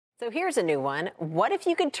So here's a new one. What if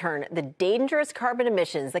you could turn the dangerous carbon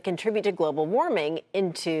emissions that contribute to global warming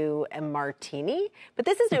into a martini? But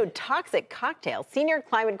this is no toxic cocktail. Senior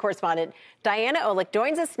climate correspondent Diana Olick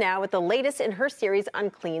joins us now with the latest in her series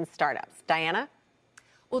on clean startups. Diana?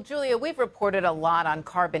 Well, Julia, we've reported a lot on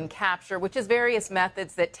carbon capture, which is various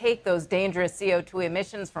methods that take those dangerous CO2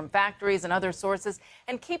 emissions from factories and other sources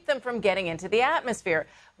and keep them from getting into the atmosphere.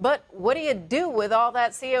 But what do you do with all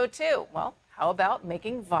that CO2? Well, how about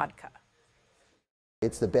making vodka?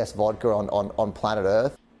 It's the best vodka on planet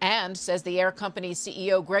Earth. And, says the Air Company's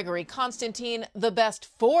CEO Gregory Constantine, the best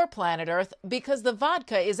for planet Earth because the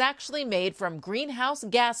vodka is actually made from greenhouse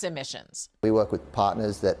gas emissions. We work with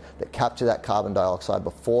partners that capture that carbon dioxide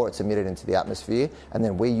before it's emitted into the atmosphere, and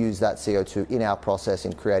then we use that CO2 in our process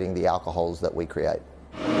in creating the alcohols that we create.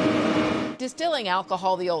 Distilling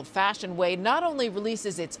alcohol the old-fashioned way not only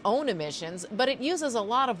releases its own emissions, but it uses a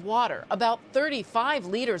lot of water, about 35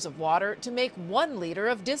 liters of water, to make 1 liter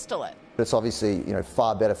of distillate. It's obviously,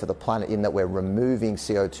 far better for the planet in that we're removing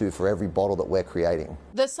CO2 for every bottle that we're creating.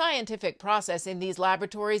 The scientific process in these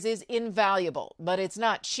laboratories is invaluable, but it's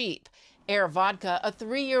not cheap. Air Vodka, a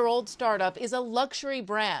 3-year-old startup, is a luxury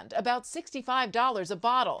brand, about $65 a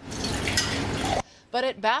bottle. But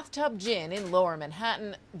at Bathtub Gin in Lower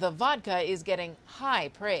Manhattan, the vodka is getting high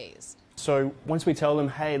praise. So once we tell them,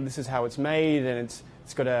 hey, this is how it's made and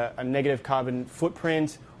it's got a negative carbon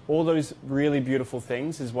footprint, all those really beautiful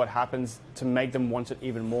things is what happens to make them want it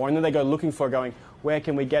even more. And then they go looking for going, where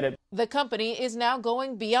can we get it? The company is now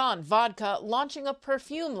going beyond vodka, launching a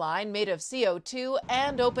perfume line made of CO2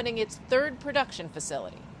 and opening its 3rd production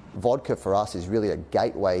facility. Vodka for us is really a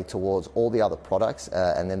gateway towards all the other products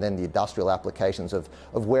and then the industrial applications of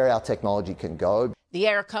where our technology can go. The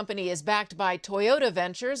Air Company is backed by Toyota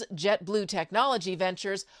Ventures, JetBlue Technology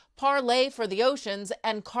Ventures, Parlay for the Oceans,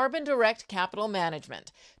 and Carbon Direct Capital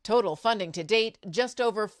Management. Total funding to date, just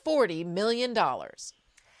over $40 million.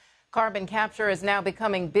 Carbon capture is now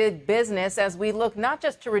becoming big business as we look not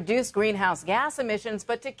just to reduce greenhouse gas emissions,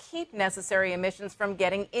 but to keep necessary emissions from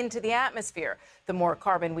getting into the atmosphere. The more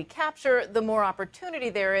carbon we capture, the more opportunity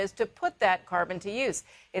there is to put that carbon to use.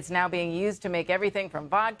 It's now being used to make everything from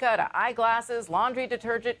vodka to eyeglasses, laundry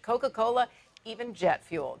detergent, Coca-Cola, even jet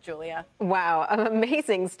fuel. Julia? Wow,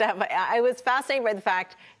 amazing stuff. I was fascinated by the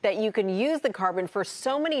fact that you can use the carbon for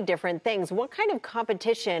so many different things. What kind of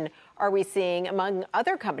competition are we seeing among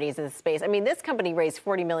other companies in the space? I mean, this company raised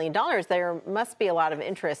 $40 million. There must be a lot of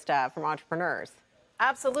interest from entrepreneurs.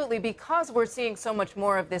 Absolutely, because we're seeing so much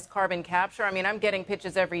more of this carbon capture. I mean, I'm getting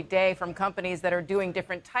pitches every day from companies that are doing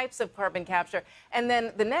different types of carbon capture. And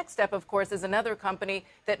then the next step, of course, is another company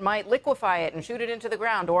that might liquefy it and shoot it into the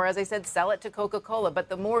ground, or, as I said, sell it to Coca-Cola. But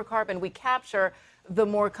the more carbon we capture, the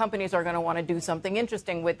more companies are going to want to do something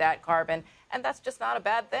interesting with that carbon. And that's just not a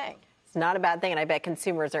bad thing. It's not a bad thing, and I bet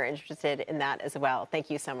consumers are interested in that as well. Thank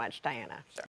you so much, Diana. Sure.